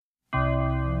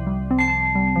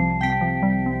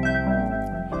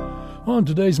On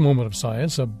today's Moment of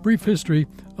Science, a brief history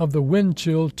of the wind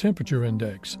chill temperature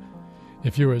index.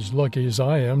 If you're as lucky as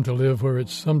I am to live where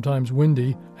it's sometimes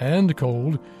windy and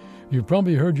cold, you've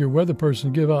probably heard your weather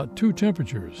person give out two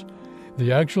temperatures,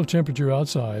 the actual temperature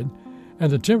outside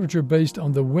and the temperature based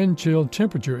on the wind chill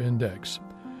temperature index.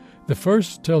 The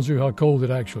first tells you how cold it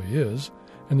actually is,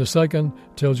 and the second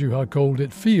tells you how cold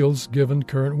it feels given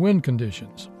current wind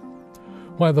conditions.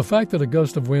 While the fact that a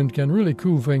gust of wind can really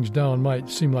cool things down might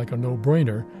seem like a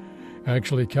no-brainer,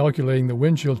 actually calculating the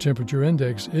wind chill temperature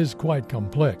index is quite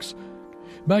complex.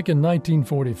 Back in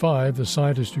 1945, the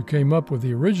scientists who came up with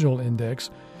the original index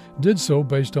did so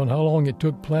based on how long it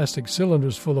took plastic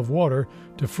cylinders full of water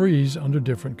to freeze under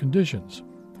different conditions.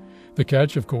 The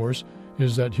catch, of course,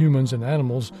 is that humans and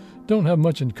animals don't have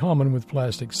much in common with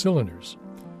plastic cylinders.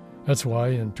 That's why,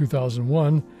 in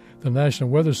 2001, the National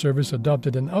Weather Service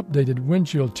adopted an updated wind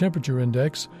chill temperature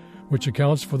index, which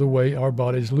accounts for the way our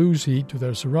bodies lose heat to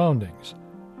their surroundings.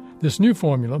 This new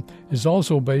formula is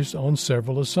also based on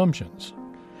several assumptions.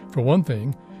 For one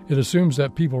thing, it assumes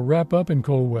that people wrap up in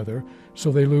cold weather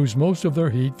so they lose most of their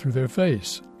heat through their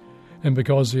face. And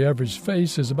because the average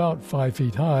face is about 5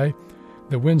 feet high,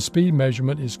 the wind speed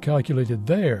measurement is calculated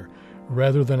there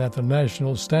rather than at the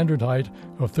national standard height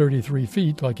of 33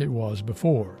 feet like it was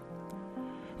before.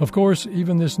 Of course,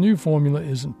 even this new formula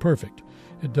isn't perfect.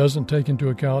 It doesn't take into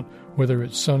account whether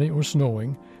it's sunny or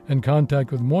snowing, and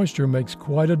contact with moisture makes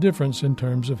quite a difference in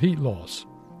terms of heat loss.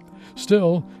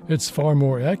 Still, it's far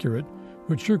more accurate,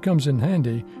 which sure comes in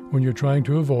handy when you're trying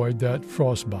to avoid that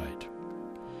frostbite.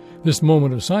 This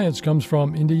Moment of Science comes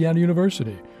from Indiana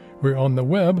University. We're on the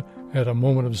web at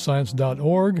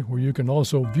amomentofscience.org, where you can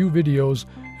also view videos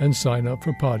and sign up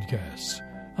for podcasts.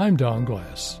 I'm Don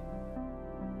Glass.